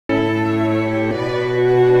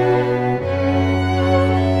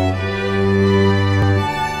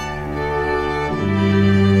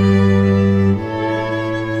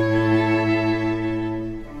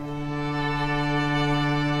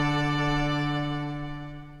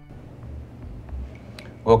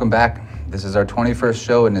Welcome back. This is our 21st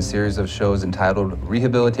show in a series of shows entitled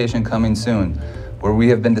Rehabilitation Coming Soon, where we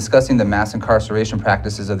have been discussing the mass incarceration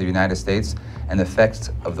practices of the United States and the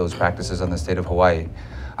effects of those practices on the state of Hawaii.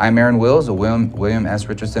 I'm Aaron Wills, a William S.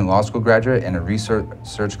 Richardson Law School graduate and a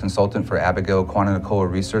research consultant for Abigail Kwananakoa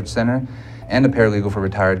Research Center, and a paralegal for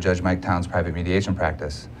retired Judge Mike Towns' private mediation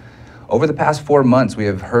practice. Over the past 4 months, we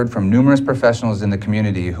have heard from numerous professionals in the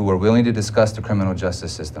community who are willing to discuss the criminal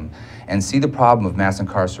justice system and see the problem of mass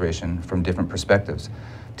incarceration from different perspectives.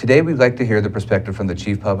 Today, we'd like to hear the perspective from the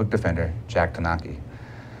Chief Public Defender, Jack Tonaki.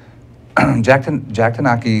 Jack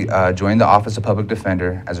Tonaki joined the Office of Public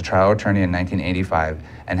Defender as a trial attorney in 1985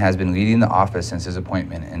 and has been leading the office since his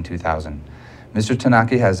appointment in 2000. Mr.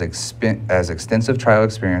 Tonaki has extensive trial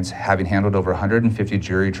experience, having handled over 150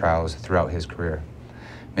 jury trials throughout his career.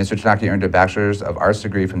 Mr. Tonaki earned a Bachelor's of Arts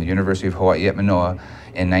degree from the University of Hawaii at Manoa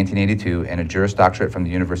in 1982 and a Juris Doctorate from the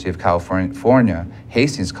University of California,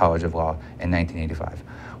 Hastings College of Law in 1985.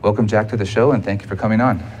 Welcome, Jack, to the show, and thank you for coming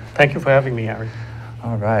on. Thank you for having me, Harry.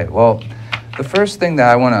 All right. Well, the first thing that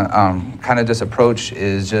I want to kind of just approach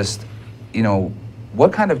is just,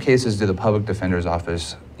 what kind of cases do the Public Defender's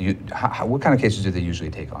Office, what kind of cases do they usually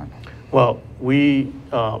take on? Well, we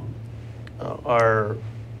are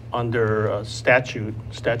under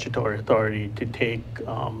statutory authority to take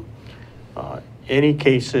any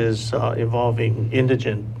cases involving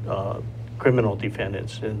indigent criminal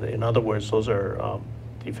defendants. In other words, those are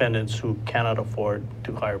defendants who cannot afford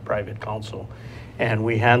to hire private counsel. And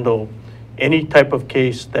we handle any type of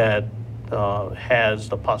case that has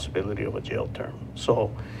the possibility of a jail term.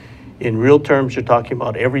 So in real terms, you're talking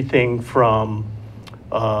about everything from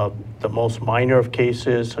the most minor of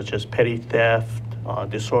cases, such as petty theft,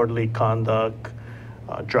 disorderly conduct,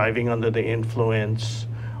 driving under the influence,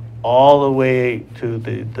 all the way to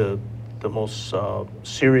the most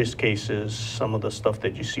serious cases, some of the stuff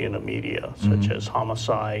that you see in the media, such as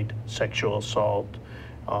homicide, sexual assault,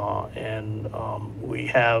 and we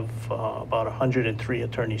have about 103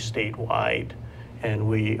 attorneys statewide,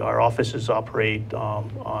 and our offices operate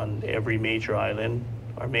on every major island.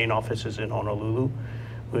 Our main office is in Honolulu.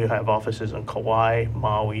 We have offices in Kauai,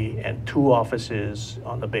 Maui, and 2 offices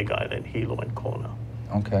on the Big Island, Hilo and Kona.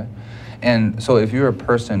 Okay. And so if you're a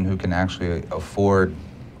person who can actually afford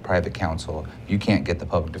private counsel, you can't get the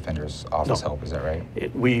Public Defender's Office help, is that right?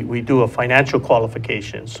 We do a financial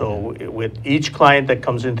qualification. So with each client that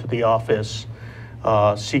comes into the office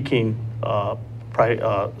seeking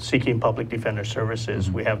public defender services,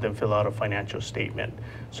 we have them fill out a financial statement.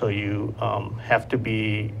 So you have to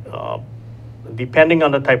be depending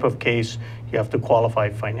on the type of case, you have to qualify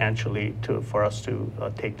financially for us to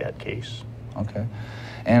take that case. Okay.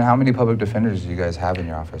 And how many public defenders do you guys have in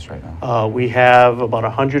your office right now? We have about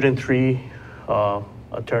 103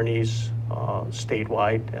 attorneys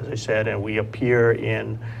statewide, as I said, and we appear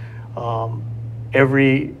in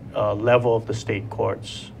every level of the state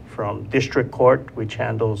courts, from district court, which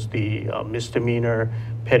handles the misdemeanor,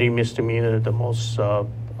 petty misdemeanor, the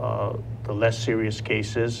less serious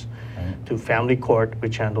cases, to family court,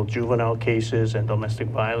 which handles juvenile cases and domestic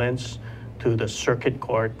violence, to the circuit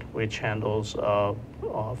court, which handles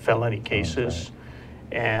felony cases.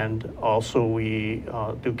 And also we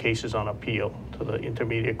do cases on appeal to the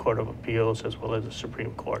Intermediate Court of Appeals as well as the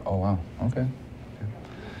Supreme Court. Oh, wow. Okay.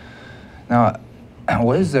 Now,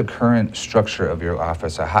 what is the current structure of your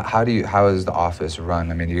office? How is the office run?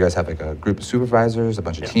 I mean, do you guys have like a group of supervisors, a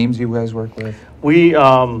bunch of teams you guys work with? We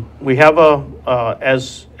have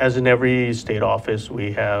as in every state office,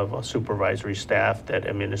 we have a supervisory staff that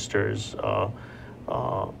administers a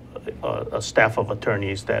staff of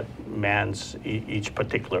attorneys that mans each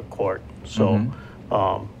particular court. So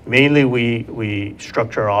mainly we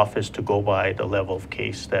structure our office to go by the level of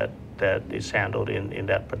case that is handled in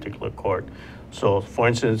that particular court. So for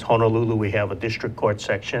instance, Honolulu, we have a district court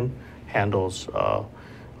section, handles a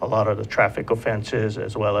lot of the traffic offenses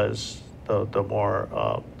as well as the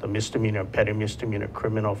more the misdemeanor, petty misdemeanor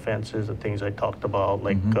criminal offenses, the things I talked about,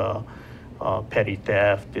 like petty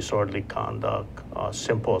theft, disorderly conduct,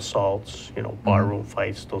 simple assaults, barroom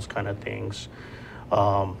fights, those kind of things.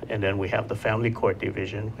 And then we have the family court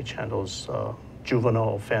division, which handles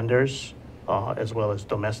juvenile offenders, as well as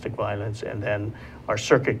domestic violence, and then our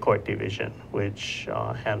circuit court division, which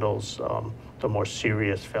handles the more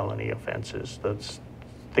serious felony offenses. That's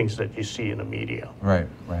things that you see in the media. Right.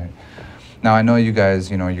 Now, I know you guys,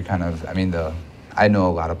 you kind of, I know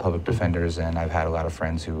a lot of public defenders, and I've had a lot of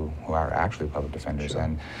friends who are actually public defenders,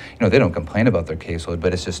 and they don't complain about their caseload,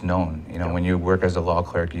 but it's just known. When you work as a law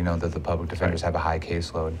clerk, you know that the public defenders have a high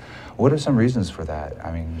caseload. What are some reasons for that?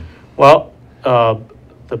 Well,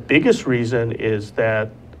 the biggest reason is that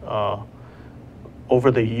over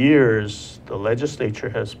the years, the legislature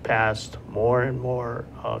has passed more and more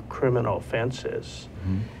criminal offenses,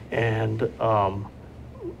 and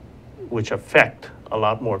which affect a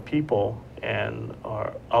lot more people and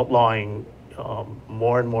are outlawing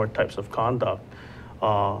more and more types of conduct,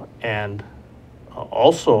 and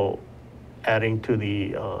also adding to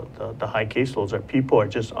the high caseloads that people are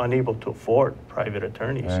just unable to afford private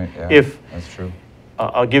attorneys. Right, yeah, If that's true.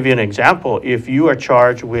 I'll give you an example. If you are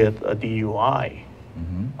charged with a DUI,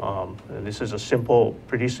 and this is a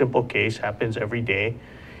pretty simple case, happens every day,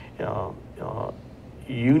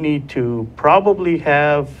 you need to probably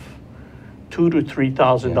have $2,000 to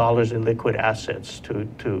 $3,000 in liquid assets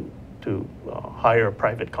to hire a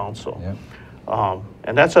private counsel.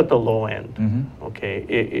 And that's at the low end.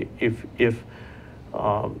 Okay, if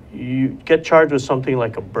you get charged with something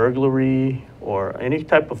like a burglary or any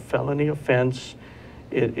type of felony offense,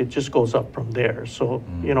 it just goes up from there. So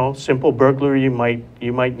you know, simple burglary, you might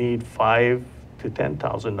need $5,000 to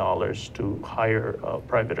 $10,000 to hire a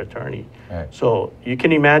private attorney. Right. So you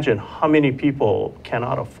can imagine how many people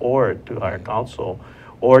cannot afford to hire counsel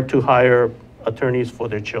or to hire attorneys for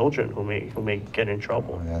their children who may get in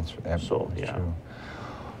trouble. That's So, that's yeah. true.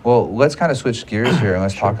 Well, let's kind of switch gears here and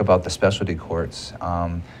let's talk about the specialty courts.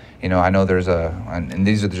 You know, I know there's and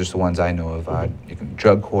these are just the ones I know of. You can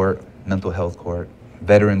drug court, mental health court,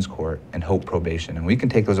 veterans court, and hope probation, and we can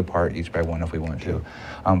take those apart each by one if we want to.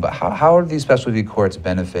 But how are these specialty courts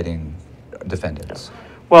benefiting defendants?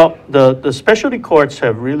 Well, the specialty courts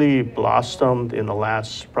have really blossomed in the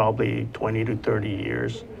last probably 20 to 30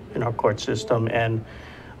 years in our court system, and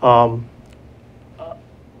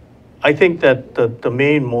I think that the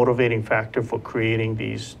main motivating factor for creating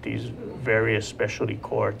these various specialty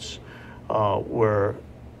courts were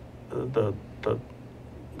the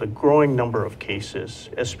growing number of cases,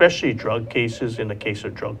 especially drug cases. In the case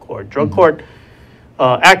of drug court, court.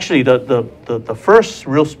 Actually, the first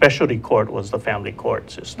real specialty court was the family court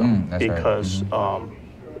system, because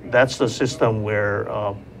that's the system where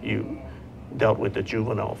you dealt with the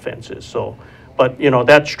juvenile offenses. So, but you know,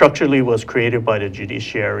 that structurally was created by the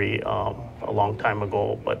judiciary a long time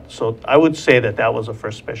ago. But so I would say that was the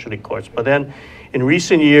first specialty courts. But then, in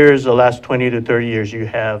recent years, the last 20 to 30 years, you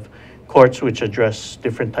have courts which address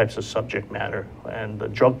different types of subject matter, and the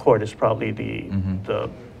drug court is probably the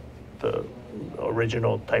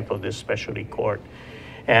original type of this specialty court.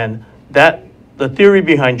 And the theory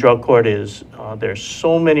behind drug court is there's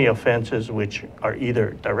so many offenses which are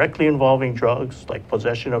either directly involving drugs, like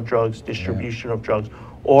possession of drugs, distribution of drugs,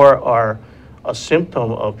 or are a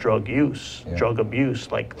symptom of drug use, drug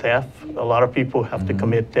abuse, like theft. A lot of people have to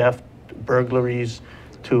commit theft, burglaries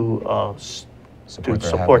to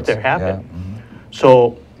support their habit.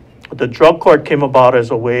 So the drug court came about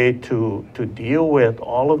as a way to deal with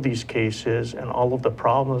all of these cases and all of the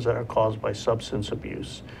problems that are caused by substance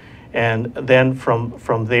abuse. And then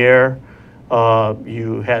from there,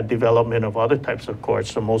 you had development of other types of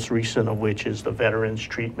courts, the most recent of which is the Veterans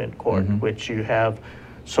Treatment Court, which you have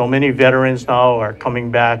so many veterans now are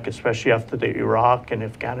coming back, especially after the Iraq and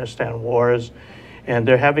Afghanistan wars, and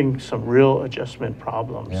they're having some real adjustment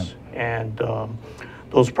problems. And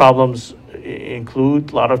those problems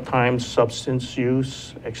include a lot of times substance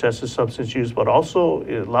use, excessive substance use, but also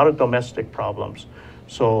a lot of domestic problems.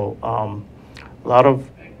 So a lot of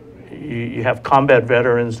you have combat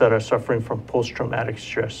veterans that are suffering from post-traumatic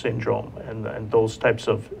stress syndrome and those types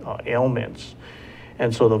of ailments.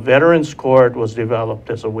 And so the Veterans Court was developed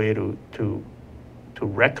as a way to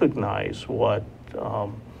recognize what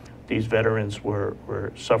these veterans were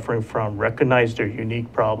suffering from, recognize their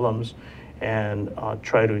unique problems, and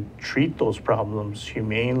try to treat those problems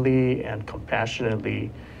humanely and compassionately.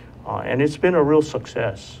 And it's been a real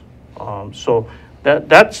success. So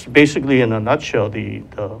that's basically, in a nutshell,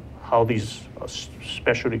 how these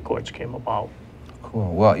specialty courts came about.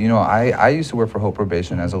 Cool. Well, you know, I used to work for Hope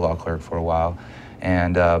Probation as a law clerk for a while.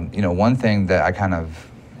 And, you know, one thing that I kind of,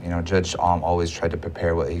 you know, Judge always tried to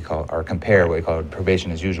compare what he called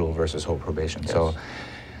probation as usual versus Hope Probation. Yes. So,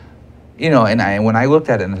 you know, and when I looked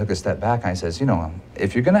at it and I took a step back, I says, you know,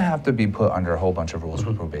 if you're going to have to be put under a whole bunch of rules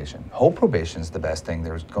for probation, Hope Probation is the best thing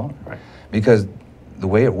there's going. Right. Because the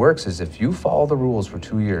way it works is if you follow the rules for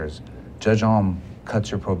 2 years, Judge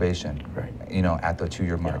cuts your probation, you know, at the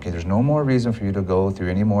 2-year mark. Okay, there's no more reason for you to go through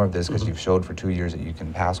any more of this because you've showed for 2 years that you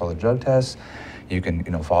can pass all the drug tests, you can,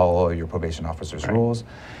 you know, follow all your probation officer's rules.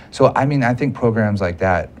 So, I mean, I think programs like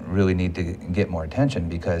that really need to get more attention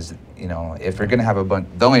because, you know, if you're going to have a bunch,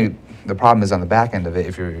 the problem is on the back end of it.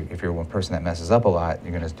 If you're one person that messes up a lot,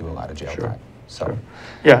 you're going to do a lot of jail time. So, sure.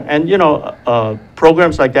 Yeah, and you know,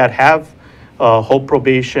 programs like that have Hope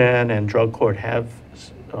Probation and Drug Court have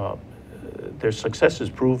their success is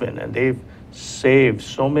proven, and they've saved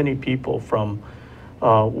so many people from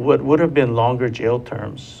what would have been longer jail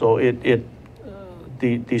terms. So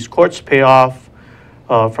these courts pay off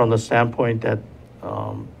from the standpoint that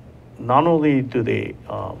not only do they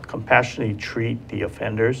compassionately treat the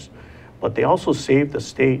offenders, but they also save the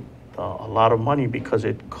state a lot of money because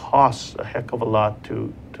it costs a heck of a lot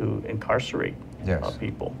to incarcerate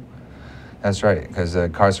people. That's right, because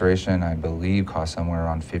incarceration, I believe, costs somewhere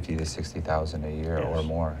around 50 to 60,000 a year or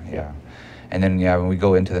more. Yeah, and then when we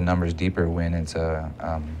go into the numbers deeper, when it's if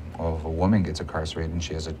a woman gets incarcerated and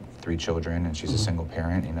she has 3 children and she's a single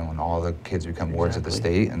parent, you know, and all the kids become wards of the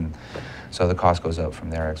state, and so the cost goes up from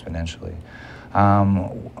there exponentially.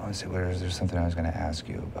 Let's see, there's something I was going to ask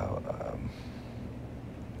you about.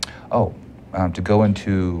 To go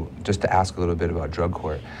into, just to ask a little bit about drug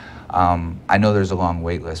court. I know there's a long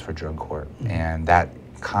wait list for drug court, and that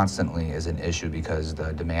constantly is an issue because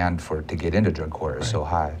the demand to get into drug court is so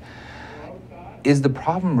high. Is the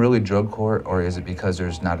problem really drug court, or is it because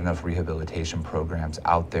there's not enough rehabilitation programs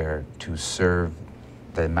out there to serve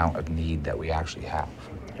the amount of need that we actually have?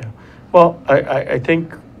 Yeah. Well, I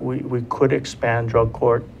think we could expand drug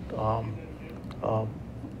court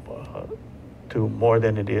to more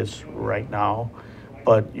than it is right now,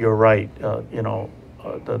 but you're right. You know,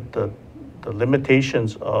 the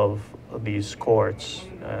limitations of these courts,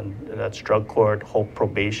 and that's drug court, Hope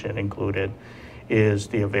Probation included, is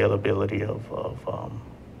the availability of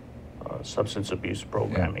substance abuse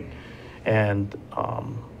programming. And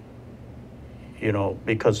you know,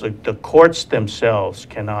 because the courts themselves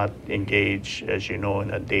cannot engage, as you know,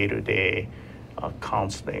 in a day-to-day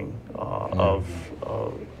counseling of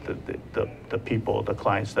the people, the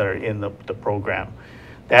clients that are in the program.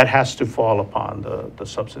 That has to fall upon the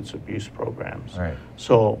substance abuse programs. Right.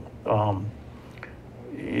 So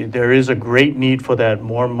there is a great need for that.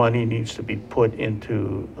 More money needs to be put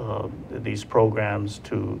into these programs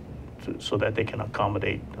so that they can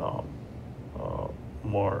accommodate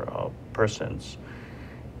more persons.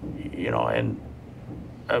 You know, and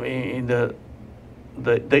I mean the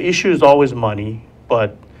issue is always money,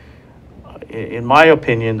 but in my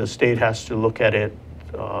opinion, the state has to look at it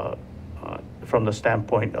from the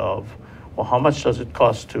standpoint of, well, how much does it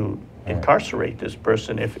cost to incarcerate this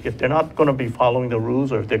person if they're not going to be following the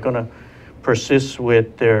rules, or if they're going to persist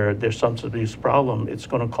with their substance abuse problem? It's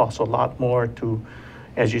going to cost a lot more to,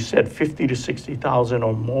 as you said, 50 to 60,000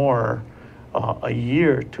 or more a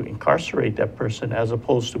year to incarcerate that person, as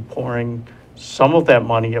opposed to pouring some of that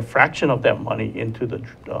money, a fraction of that money, into the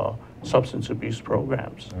substance abuse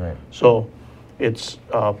programs. Right. So it's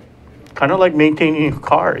kind of like maintaining a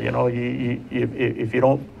car. You know, if you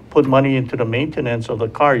don't put money into the maintenance of the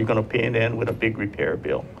car, you're going to pay in the end with a big repair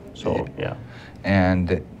bill. So yeah.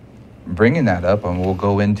 And bringing that up, and we'll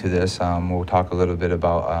go into this, we'll talk a little bit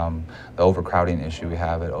about the overcrowding issue we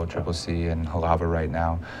have at OCCC and Halava right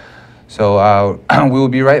now. So we will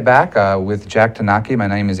be right back with Jack Tonaki. My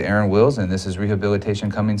name is Aaron Wills, and this is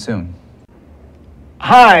Rehabilitation Coming Soon.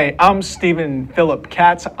 Hi, I'm Stephen Philip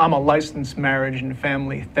Katz. I'm a licensed marriage and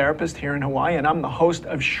family therapist here in Hawaii, and I'm the host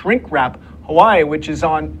of Shrink Wrap Hawaii, which is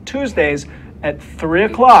on Tuesdays at 3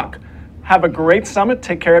 o'clock. Have a great summit.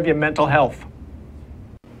 Take care of your mental health.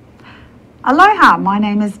 Aloha, my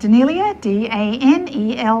name is Danelia,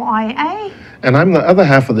 D-A-N-E-L-I-A. And I'm the other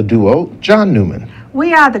half of the duo, John Newman.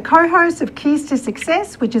 We are the co-hosts of Keys to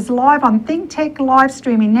Success, which is live on ThinkTech live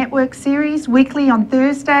streaming network series weekly on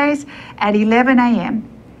Thursdays at 11 a.m.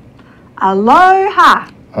 Aloha.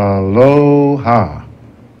 Aloha.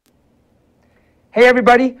 Hey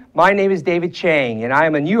everybody, my name is David Chang, and I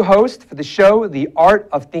am a new host for the show, The Art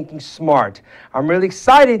of Thinking Smart. I'm really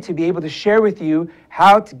excited to be able to share with you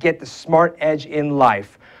how to get the smart edge in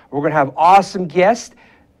life. We're going to have awesome guests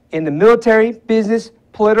in the military, business,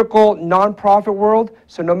 political, nonprofit world,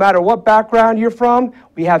 so no matter what background you're from,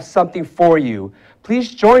 we have something for you.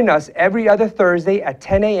 Please join us every other Thursday at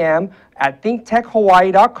 10 a.m. at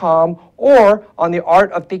ThinkTechHawaii.com or on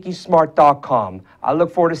theartofthinkingsmart.com. I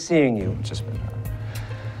look forward to seeing you.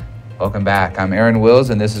 Welcome back. I'm Aaron Wills,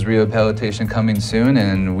 and this is Rehabilitation Coming Soon,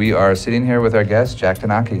 and we are sitting here with our guest, Jack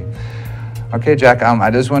Tonaki. Okay, Jack,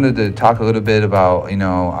 I just wanted to talk a little bit about, you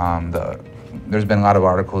know, there's been a lot of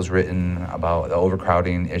articles written about the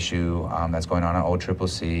overcrowding issue that's going on at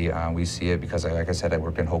OCCC. We see it because, like I said, I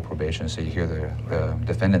work in Hope Probation, so you hear the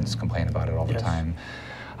defendants complain about it all the time.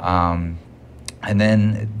 And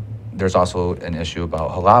then there's also an issue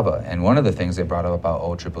about halava. And one of the things they brought up about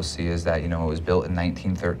OCCC is that, you know, it was built in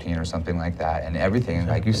 1913 or something like that. And everything,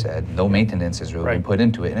 like you said, no maintenance has really been put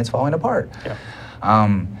into it, and it's falling apart. Yeah.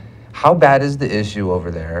 How bad is the issue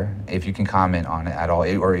over there, if you can comment on it at all,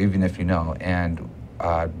 or even if you know? And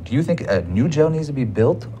do you think a new jail needs to be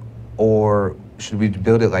built, or should we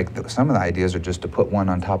build it like some of the ideas are just to put one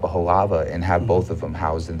on top of halava and have both of them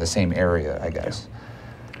housed in the same area, I guess? Yeah.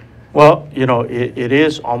 Well, you know, it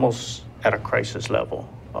is almost at a crisis level.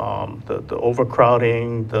 The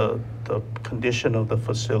overcrowding, the condition of the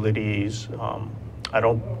facilities. I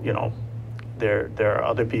don't, you know, there are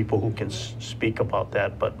other people who can speak about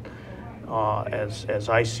that, but as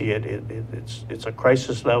I see it, it's a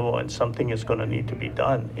crisis level, and something is going to need to be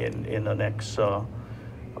done in the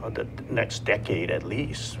next decade at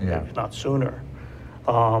least, if not sooner.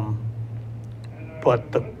 But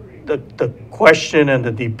the question and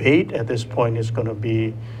the debate at this point is going to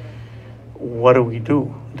be, what do we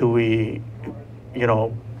do? Do we, you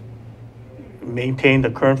know, maintain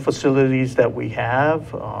the current facilities that we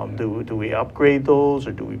have? Do we upgrade those,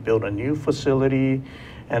 or do we build a new facility?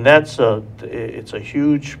 And it's a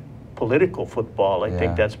huge political football. I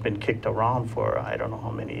think that's been kicked around for I don't know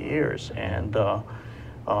how many years. And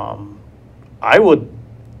I would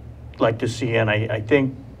like to see, and I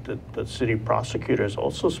think the city prosecutors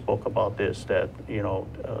also spoke about this, that, you know,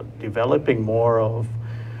 developing more of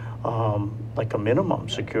like a minimum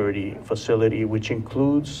security facility, which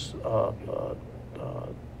includes a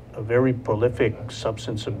very prolific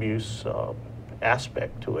substance abuse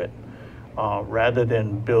aspect to it, rather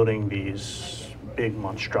than building these big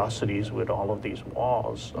monstrosities with all of these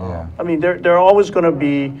walls. I mean, there are always going to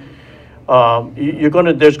be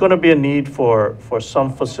there's going to be a need for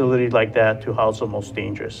some facility like that to house the most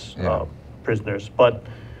dangerous prisoners, but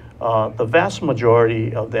the vast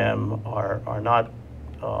majority of them are not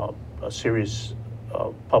a serious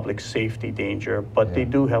public safety danger, but they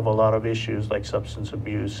do have a lot of issues like substance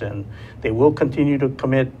abuse, and they will continue to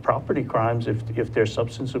commit property crimes if their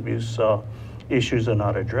substance abuse issues are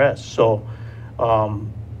not addressed. So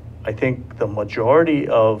I think the majority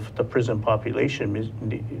of the prison population,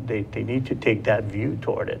 they need to take that view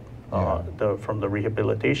toward it, from the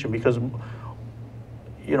rehabilitation, because,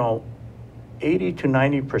 you know, 80 to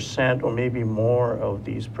 90% or maybe more of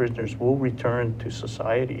these prisoners will return to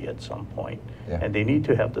society at some point, and they need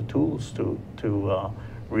to have the tools to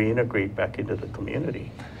reintegrate back into the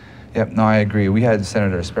community. Yep, no, I agree. We had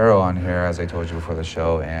Senator Sparrow on here, as I told you before the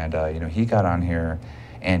show, and you know, he got on here,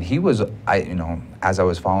 and he was, you know, as I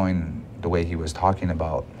was following the way he was talking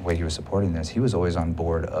about, the way he was supporting this, he was always on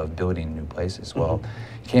board of building new places. Well,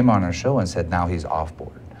 he came on our show and said now he's off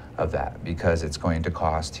board of that because it's going to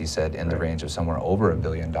cost, he said, in the range of somewhere over $1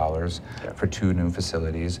 billion for 2 new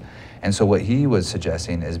facilities. And so what he was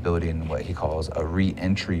suggesting is building what he calls a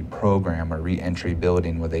re-entry program, or re-entry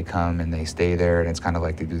building, where they come and they stay there, and it's kind of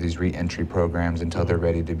like they do these re-entry programs until they're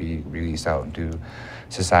ready to be released out into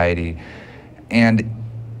society. And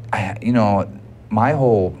you know, my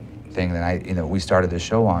whole thing that we started the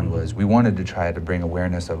show on was we wanted to try to bring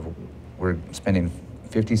awareness of, we're spending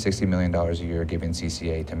 $50–60 million a year giving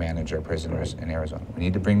CCA to manage our prisoners in Arizona. We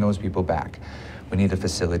need to bring those people back. We need a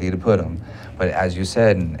facility to put them. But as you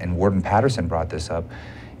said, and Warden Patterson brought this up,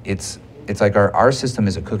 it's like our system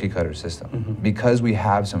is a cookie cutter system. Because we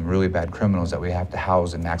have some really bad criminals that we have to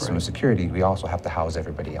house in maximum security, we also have to house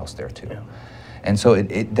everybody else there too. And so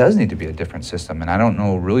it does need to be a different system, and I don't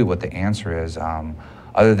know really what the answer is,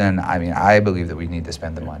 other than, I mean, I believe that we need to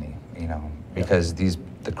spend the money, you know, because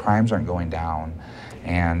the crimes aren't going down,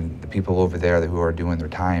 and the people over there who are doing their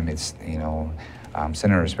time, it's, you know,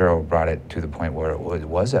 Senator Sparrow brought it to the point where it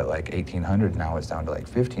was at like 1,800, now it's down to like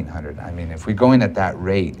 1,500. I mean, if we're going at that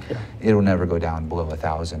rate, it'll never go down below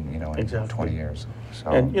 1,000, you know, in 20 years. So.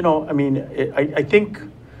 And, you know, I mean, I think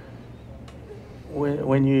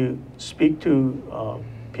when you speak to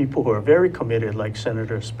people who are very committed, like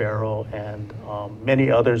Senator Sparrow and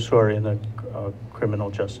many others who are in the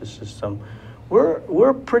criminal justice system,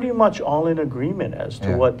 we're pretty much all in agreement as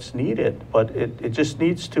to what's needed, but it just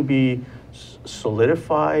needs to be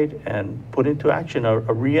solidified and put into action. A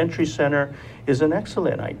reentry center is an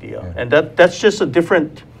excellent idea, and that's just a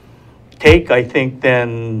different take, I think,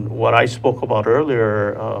 than what I spoke about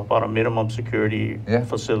earlier about a minimum security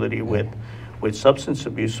facility with substance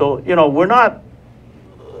abuse. So, you know, we're not,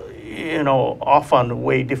 you know, off on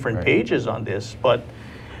way different pages on this, but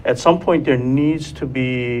at some point there needs to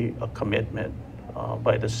be a commitment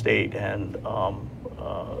by the state, and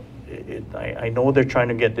I know they're trying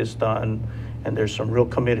to get this done, and there's some real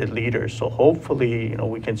committed leaders, so hopefully, you know,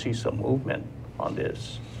 we can see some movement on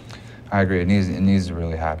this. I agree. It needs to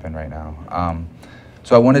really happen right now.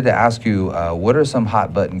 So I wanted to ask you, what are some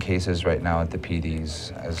hot button cases right now at the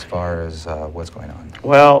PDs as far as what's going on?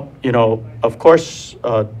 Well, of course,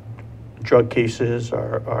 drug cases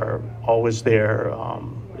are always there.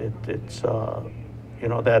 It's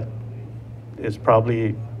that is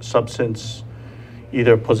probably substance,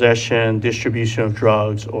 either possession, distribution of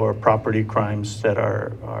drugs, or property crimes that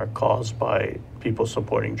are caused by people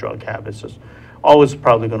supporting drug habits. Is always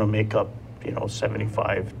probably going to make up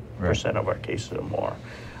 75% of our cases or more.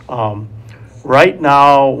 Right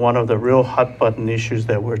now, one of the real hot button issues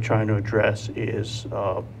that we're trying to address is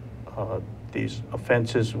these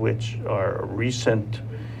offenses, which are a recent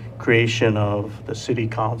creation of the city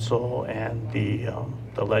council and the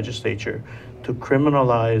legislature to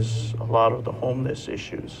criminalize a lot of the homeless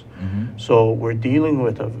issues. So we're dealing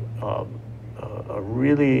with a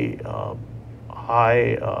really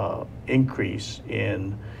high increase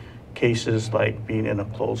in cases like being in a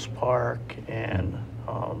closed park and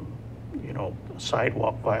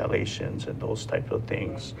sidewalk violations and those types of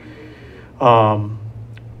things.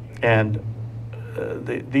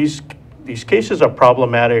 These cases are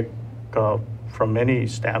problematic from many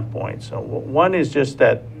standpoints. One is just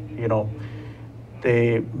that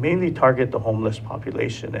they mainly target the homeless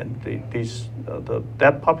population, and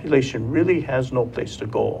that population really has no place to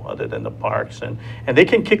go other than the parks, and they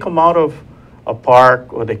can kick them out of a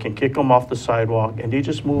park, or they can kick them off the sidewalk, and they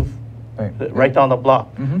just move right down the block.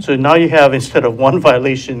 So now you have, instead of one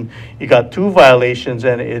violation, you got 2 violations,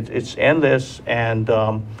 and it's endless. And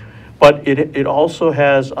but it also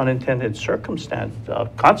has unintended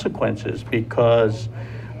consequences, because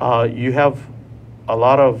you have a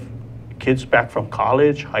lot of kids back from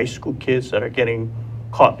college, high school kids that are getting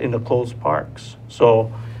caught in the closed parks.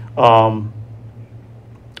 So I've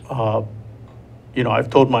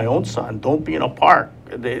told my own son, don't be in a park.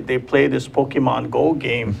 They play this Pokemon Go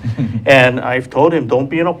game, and I've told him, don't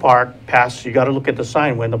be in a park. You got to look at the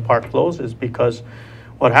sign when the park closes, because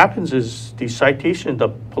what happens is these citations, the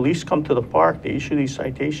police come to the park, they issue these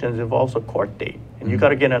citations, involves a court date, and you got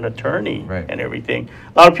to get an attorney and everything.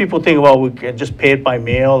 A lot of people think, well, we can just pay it by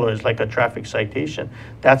mail, or it's like a traffic citation.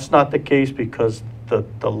 That's not the case, because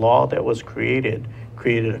the law that was created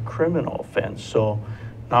a criminal offense. So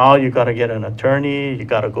now you got to get an attorney, you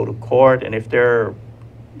got to go to court, and if they're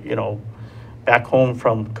back home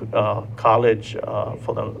from college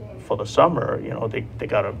for the summer, they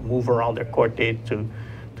got to move around their court date to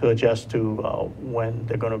adjust to when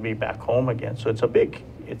they're going to be back home again. So it's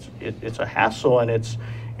a hassle, and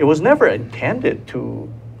it was never intended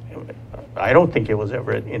to. I don't think it was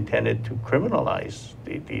ever intended to criminalize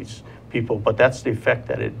these people, but that's the effect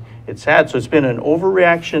that it's had. So it's been an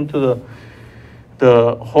overreaction to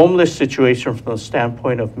the homeless situation from the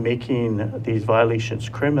standpoint of making these violations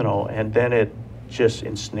criminal, and then it just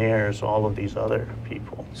ensnares all of these other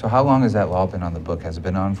people. So how long has that law been on the book? Has it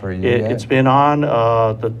been on for a year yet? It's been on,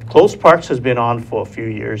 the closed parks has been on for a few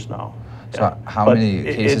years now. So how many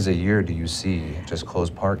cases a year do you see, just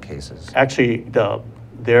closed park cases? Actually,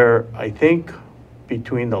 I think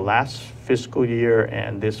between the last fiscal year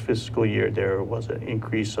and this fiscal year, there was an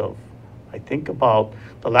increase of, I think about,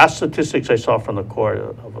 the last statistics I saw from the court,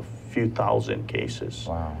 of a few thousand cases.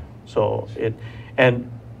 Wow. So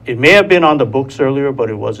it may have been on the books earlier, but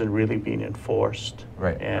it wasn't really being enforced.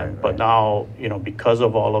 But now, because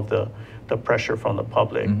of all of the pressure from the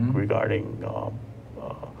public regarding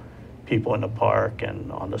people in the park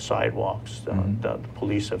and on the sidewalks, the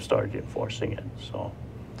police have started enforcing it. So.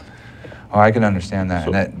 Oh, I can understand that,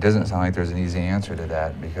 and that doesn't sound like there's an easy answer to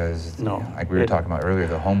that, because like we were talking about earlier,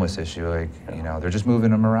 the homeless issue, they're just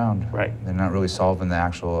moving them around. Right. They're not really solving the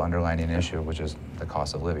actual underlying issue, which is the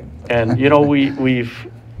cost of living. And we've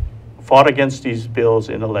fought against these bills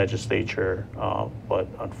in the legislature, but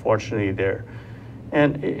unfortunately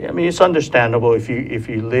it's understandable if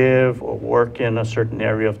you live or work in a certain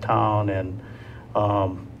area of town, and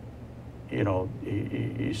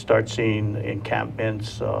you start seeing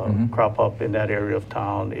encampments crop up in that area of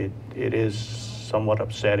town. It is somewhat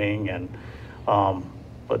upsetting, and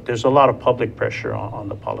but there's a lot of public pressure on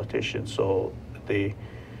the politicians, so they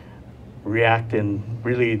react in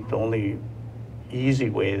really the only easy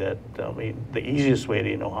way the easiest way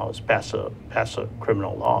to know how is pass a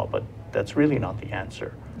criminal law, but that's really not the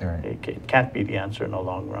answer. Right. It can't be the answer in the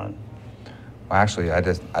long run. Well, actually, I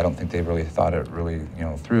don't think they really thought it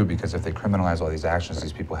through, because if they criminalize all these actions,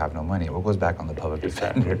 these people have no money. It goes back on the public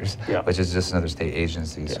defenders, which is just another state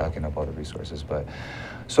agency sucking up all the resources. But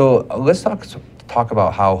so let's talk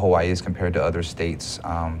about how Hawaii is compared to other states.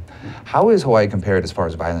 How is Hawaii compared as far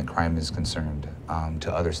as violent crime is concerned?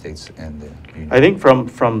 to other states in the union? I think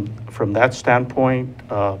from that standpoint,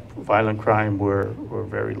 violent crime, we're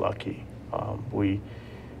very lucky. I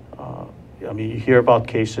mean, you hear about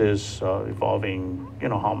cases involving,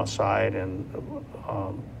 homicide and,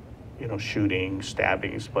 shooting,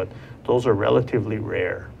 stabbings, but those are relatively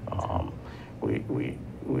rare.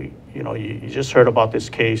 You just heard about this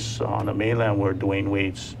case on the mainland where Dwayne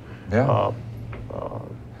Wade's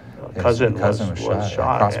cousin was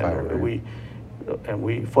shot. Crossfire, and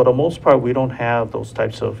we, for the most part, we don't have those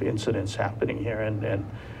types of incidents happening here. And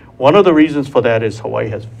one of the reasons for that is Hawaii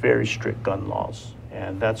has very strict gun laws.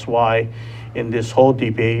 And that's why in this whole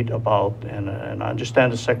debate about, and I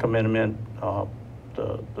understand the Second Amendment,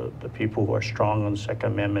 the people who are strong on the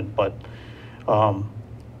Second Amendment, but,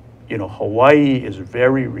 Hawaii is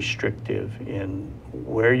very restrictive in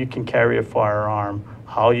where you can carry a firearm,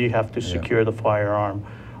 how you have to secure the firearm.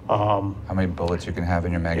 How many bullets you can have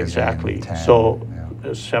in your magazine? Exactly. 10, so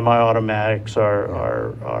semi-automatics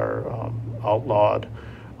are outlawed.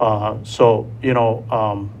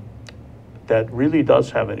 That really does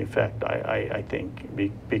have an effect, I think,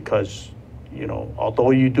 because,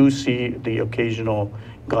 although you do see the occasional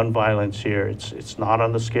gun violence here, it's not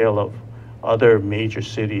on the scale of other major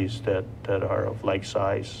cities that are of like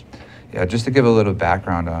size. Yeah, just to give a little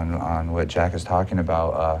background on what Jack is talking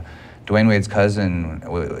about, Dwayne Wade's cousin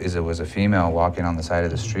was a female walking on the side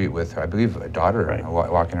of the street with, I believe, a daughter,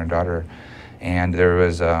 walking her daughter, and there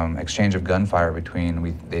was exchange of gunfire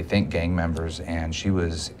between, they think, gang members, and she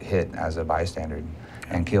was hit as a bystander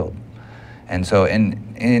and killed. And so,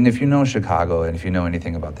 and if you know Chicago, and if you know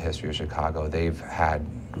anything about the history of Chicago, they've had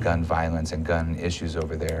gun violence and gun issues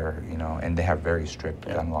over there, and they have very strict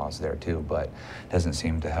gun laws there too, but it doesn't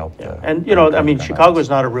seem to help. And Chicago is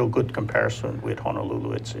not a real good comparison with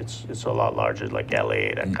Honolulu. It's a lot larger, like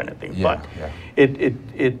LA, that kind of thing. But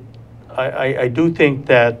I do think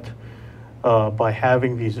that by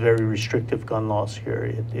having these very restrictive gun laws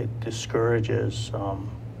here, it discourages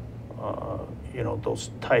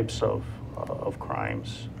those types of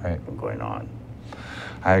crimes from going on.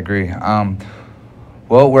 I agree.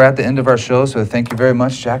 Well, we're at the end of our show, so thank you very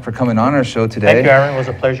much, Jack, for coming on our show today. Thank you, Aaron. It was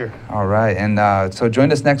a pleasure. All right, and so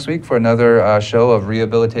join us next week for another show of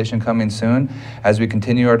Rehabilitation Coming Soon as we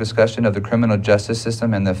continue our discussion of the criminal justice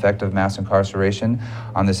system and the effect of mass incarceration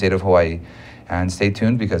on the state of Hawaii. And stay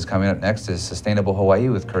tuned, because coming up next is Sustainable Hawaii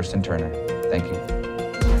with Kirsten Turner. Thank you.